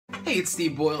Hey, it's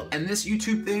Steve Boyle, and this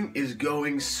YouTube thing is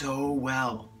going so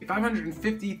well.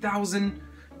 550,000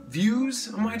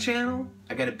 views on my channel.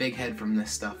 I got a big head from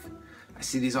this stuff. I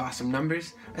see these awesome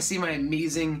numbers. I see my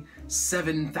amazing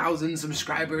 7,000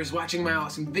 subscribers watching my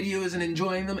awesome videos and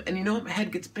enjoying them, and you know what? My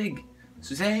head gets big.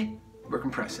 So today, we're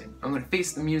compressing. I'm gonna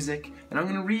face the music, and I'm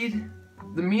gonna read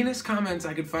the meanest comments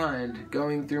I could find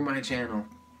going through my channel.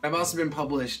 I've also been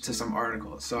published to some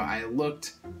articles, so I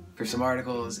looked for some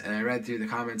articles and I read through the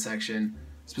comment section,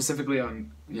 specifically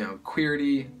on,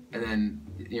 queerty, and then,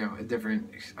 a different,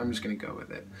 I'm just gonna go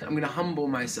with it. I'm gonna humble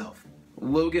myself.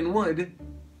 Logan Wood,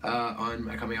 on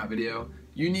my coming out video,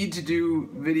 you need to do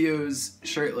videos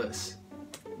shirtless.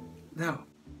 No.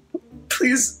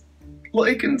 Please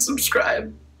like and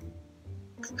subscribe.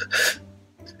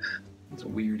 It's a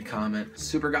weird comment.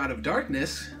 Super God of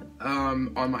Darkness,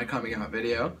 on my coming out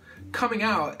video. Coming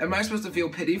out, am I supposed to feel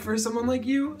pity for someone like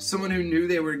you? Someone who knew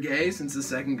they were gay since the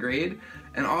 2nd grade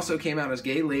and also came out as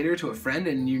gay later to a friend,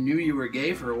 and you knew you were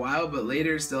gay for a while but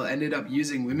later still ended up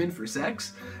using women for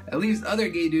sex? At least other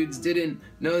gay dudes didn't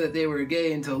know that they were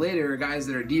gay until later. Guys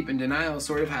that are deep in denial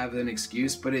sort of have an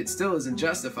excuse, but it still isn't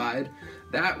justified.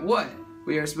 That what?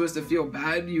 We are supposed to feel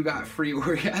bad you got free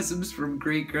orgasms from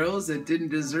great girls that didn't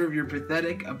deserve your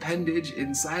pathetic appendage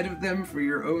inside of them for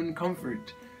your own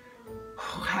comfort.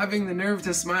 Having the nerve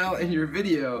to smile in your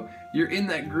video, you're in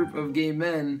that group of gay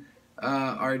men,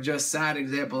 are just sad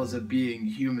examples of being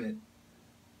human.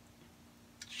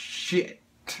 Shit.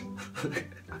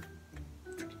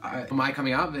 My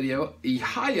coming out video,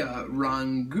 Ihaya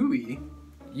Rangui.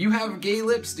 You have gay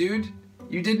lips, dude.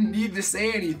 You didn't need to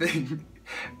say anything.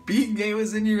 Being gay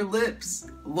was in your lips.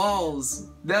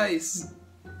 Lols. Nice.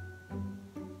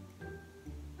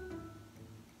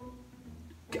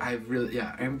 I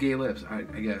have gay lips, I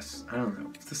guess. I don't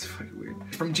know. This is fucking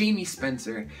weird. From Jamie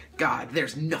Spencer, God,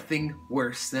 there's nothing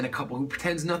worse than a couple who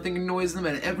pretends nothing annoys them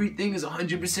and everything is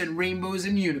 100% rainbows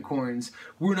and unicorns.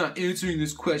 We're not answering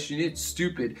this question, it's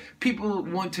stupid. People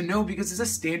want to know because it's a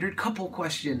standard couple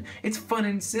question. It's fun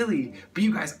and silly, but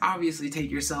you guys obviously take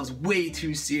yourselves way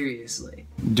too seriously.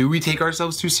 Do we take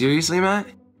ourselves too seriously, Matt?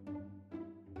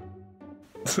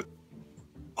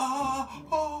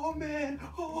 Oh man,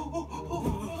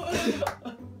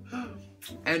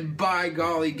 And by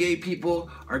golly, gay people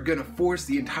are gonna force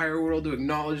the entire world to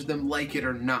acknowledge them, like it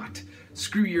or not.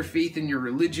 Screw your faith in your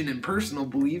religion and personal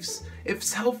beliefs.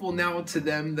 It's helpful now to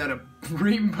them that a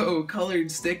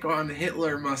rainbow-colored stick-on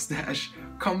Hitler mustache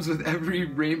comes with every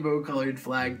rainbow-colored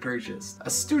flag purchased.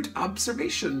 Astute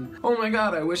observation. Oh my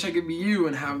god, I wish I could be you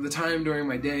and have the time during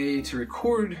my day to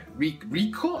record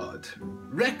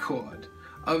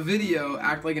a video,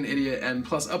 act like an idiot, and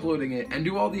plus uploading it, and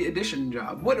do all the edition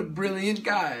job. What a brilliant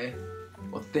guy.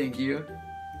 Well, thank you.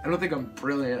 I don't think I'm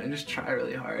brilliant, I just try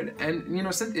really hard. And,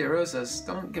 Cynthia Rose says,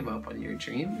 don't give up on your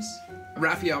dreams.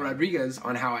 Rafael Rodriguez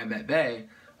on How I Met Bae,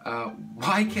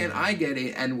 why can't I get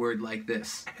a N-word like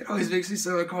this? It always makes me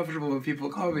so uncomfortable when people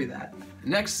call me that.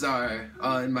 Next star,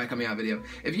 in my coming out video,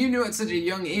 if you knew at such a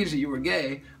young age that you were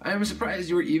gay, I am surprised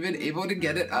you were even able to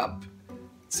get it up,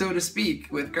 so to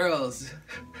speak, with girls.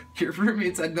 Your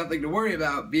roommates had nothing to worry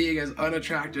about being as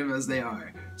unattractive as they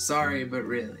are. Sorry, but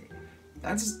really.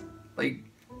 That's, like,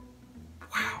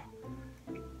 wow.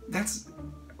 That's,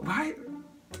 why?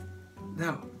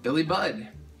 No, Billy Budd.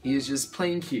 He is just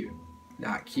plain cute,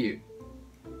 not cute,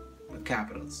 with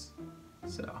capitals,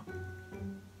 so.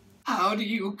 How do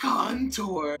you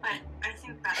contour? But I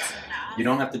think that's enough. You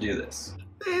don't have to do this.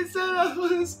 They said I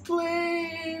was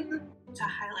plain. To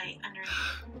highlight underneath.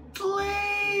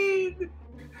 Plain!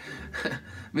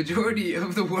 Majority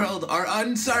of the world are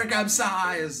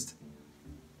uncircumcised!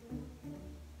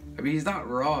 I mean, he's not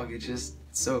wrong, it's just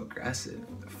so aggressive.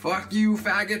 Fuck you,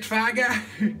 faggot,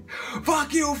 faggot!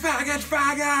 Fuck you, faggot,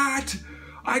 faggot!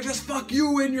 I just fuck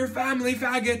you and your family,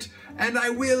 faggot, and I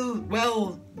will,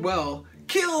 well,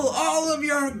 kill all of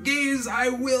your gays. I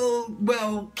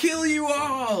will, kill you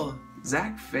all!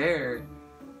 Zach Fair.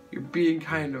 You're being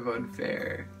kind of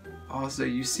unfair. Also,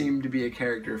 you seem to be a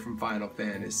character from Final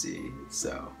Fantasy,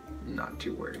 so I'm not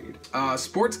too worried.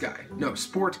 Sports guy. No,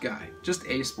 sport guy. Just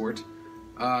a sport.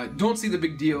 Don't see the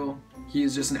big deal. He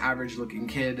is just an average looking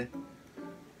kid.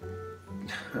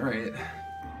 Alright.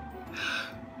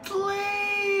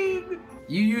 Plain!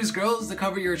 You use girls to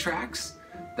cover your tracks?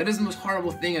 That is the most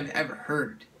horrible thing I've ever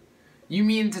heard. You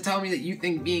mean to tell me that you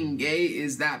think being gay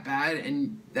is that bad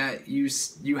and that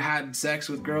you had sex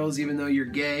with girls even though you're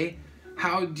gay?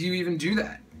 How do you even do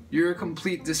that? You're a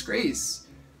complete disgrace.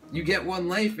 You get one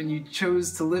life and you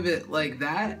chose to live it like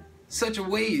that? Such a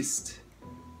waste.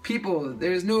 People,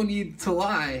 there's no need to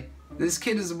lie. This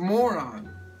kid is a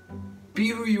moron. Be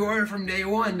who you are from day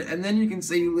one, and then you can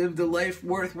say you lived a life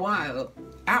worthwhile.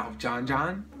 Ow,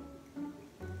 John.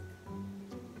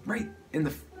 Right in the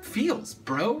feels,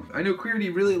 bro. I know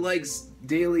Queerty really likes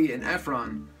Daly and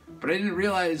Efron, but I didn't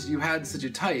realize you had such a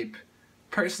type.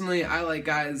 Personally, I like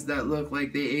guys that look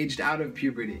like they aged out of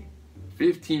puberty.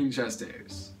 15 chest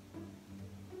hairs.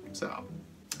 So,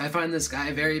 I find this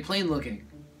guy very plain looking.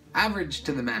 Average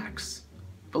to the max.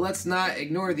 But let's not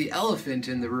ignore the elephant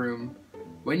in the room.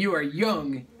 When you are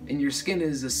young and your skin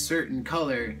is a certain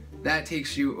color, that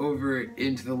takes you over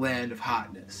into the land of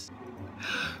hotness.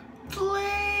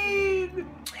 Plain!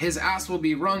 His ass will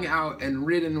be wrung out and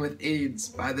ridden with AIDS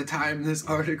by the time this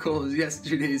article is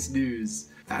yesterday's news.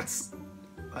 That's,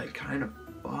 like, kind of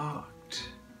fucked.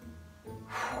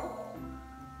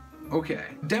 Okay,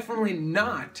 definitely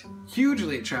not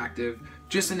hugely attractive,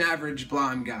 just an average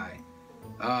blonde guy.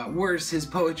 Worse, his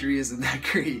poetry isn't that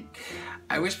great.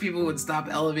 I wish people would stop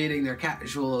elevating their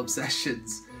casual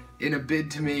obsessions in a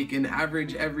bid to make an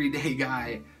average everyday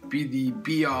guy be the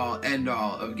be-all,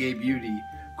 end-all of gay beauty.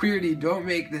 Queerty, don't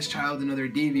make this child another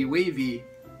Davy Wavy,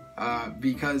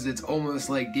 because it's almost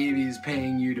like Davy's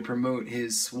paying you to promote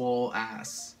his swole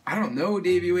ass. I don't know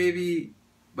Davy Wavy,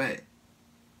 but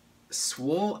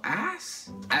swole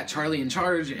ass? At Charlie in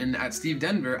Charge and at Steve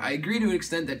Denver, I agree to an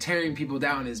extent that tearing people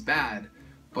down is bad,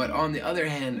 but on the other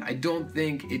hand, I don't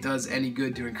think it does any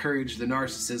good to encourage the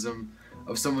narcissism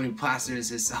of someone who plasters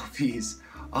his selfies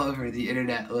all over the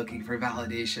internet looking for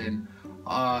validation.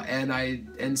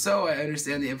 And so I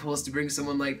understand the impulse to bring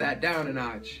someone like that down a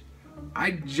notch.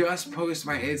 I just post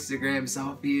my Instagram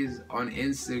selfies on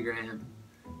Instagram,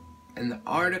 and the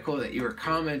article that you were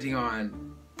commenting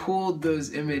on pulled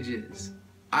those images.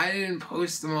 I didn't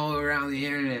post them all around the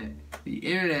internet. The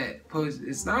internet posted.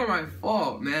 It's not my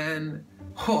fault, man.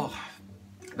 Oh,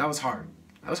 that was hard.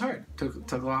 That was hard.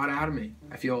 Took a lot out of me.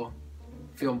 I feel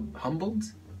humbled,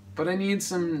 but I need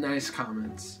some nice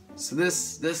comments. So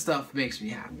this stuff makes me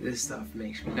happy. This stuff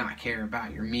makes me not care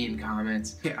about your mean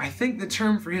comments. Yeah, I think the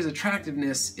term for his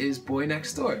attractiveness is boy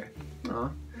next door.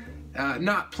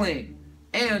 Not plain.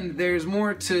 And there's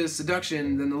more to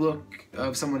seduction than the look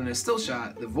of someone in a still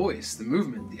shot, the voice, the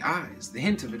movement, the eyes, the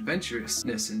hint of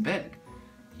adventurousness in bed.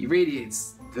 He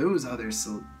radiates those other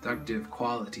seductive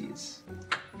qualities.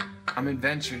 I'm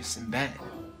adventurous in bed.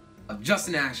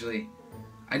 Justin Ashley.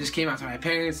 I just came out to my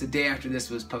parents the day after this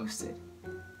was posted.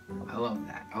 I love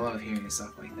that. I love hearing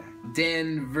stuff like that.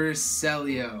 Dan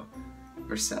Vercelio.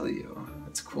 Vercelio?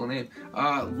 That's a cool name.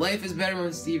 Life is better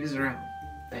when Steve is around.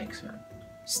 Thanks, man.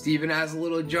 Steven has a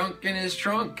little junk in his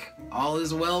trunk. All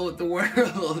is well with the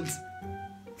world.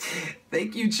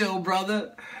 Thank you, chill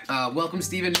brother. Welcome,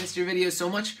 Steven. Missed your video so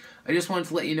much. I just wanted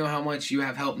to let you know how much you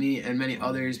have helped me and many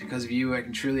others. Because of you, I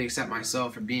can truly accept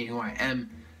myself for being who I am,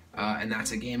 and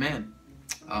that's a gay man.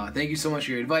 Thank you so much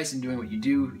for your advice and doing what you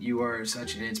do. You are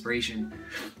such an inspiration.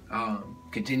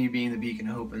 Continue being the beacon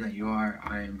of hope and that you are.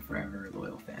 I am forever a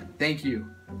loyal fan. Thank you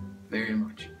very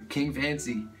much. King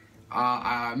Fancy.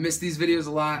 I miss these videos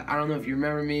a lot. I don't know if you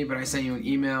remember me, but I sent you an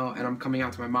email and I'm coming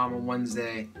out to my mom on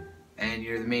Wednesday, and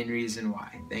you're the main reason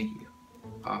why. Thank you.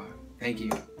 Thank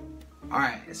you.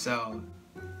 Alright, so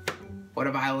what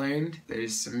have I learned?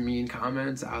 There's some mean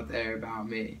comments out there about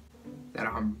me that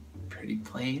I'm pretty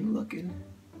plain looking.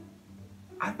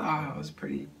 I thought I was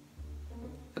pretty.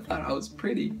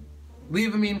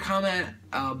 Leave a mean comment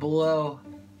below.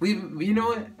 You know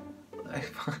what?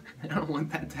 I don't want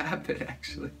that to happen,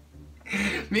 actually.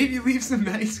 Maybe leave some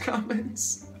nice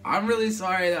comments. I'm really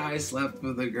sorry that I slept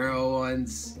with a girl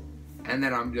once and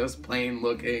that I'm just plain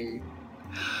looking.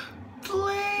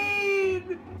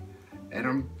 Plain! And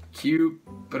I'm cute,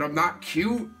 but I'm not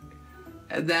cute.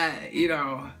 And that, you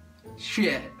know,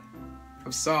 shit.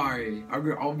 I'm sorry.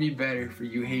 I'll be better for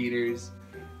you haters.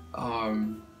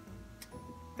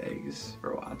 Thanks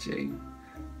for watching.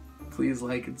 Please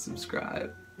like and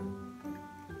subscribe.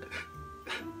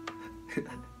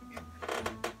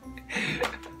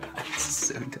 This is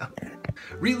so dumb.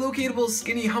 Relocatable,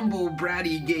 skinny, humble,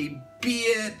 bratty, gay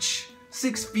bitch.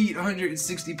 6 feet,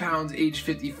 160 pounds, age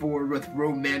 54, with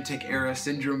romantic era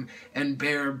syndrome and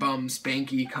bare bum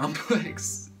spanky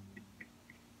complex.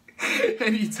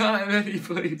 Anytime,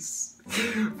 anyplace.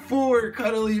 4,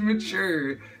 cuddly,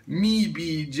 mature. Me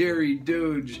be Jerry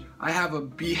Doge. I have a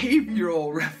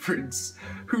behavioral reference.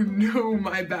 Who know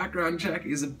my background check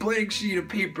is a blank sheet of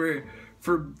paper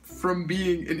from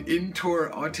being an intour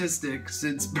autistic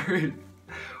since birth.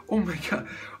 Oh my god.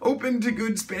 Open to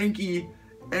good spanky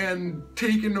and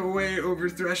taken away over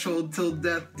threshold till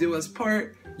death do us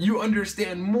part. You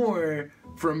understand more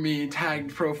from me.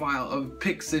 Tagged profile of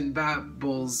pics and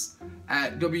babbles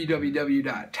at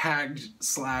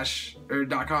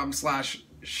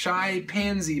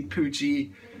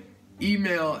www.tagged.com/shypansypoochie.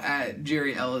 Email at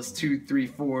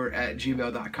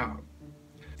jerryellis234@gmail.com.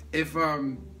 If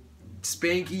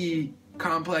spanky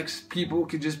complex people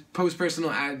could just post personal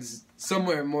ads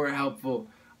somewhere more helpful,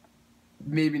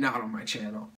 maybe not on my channel.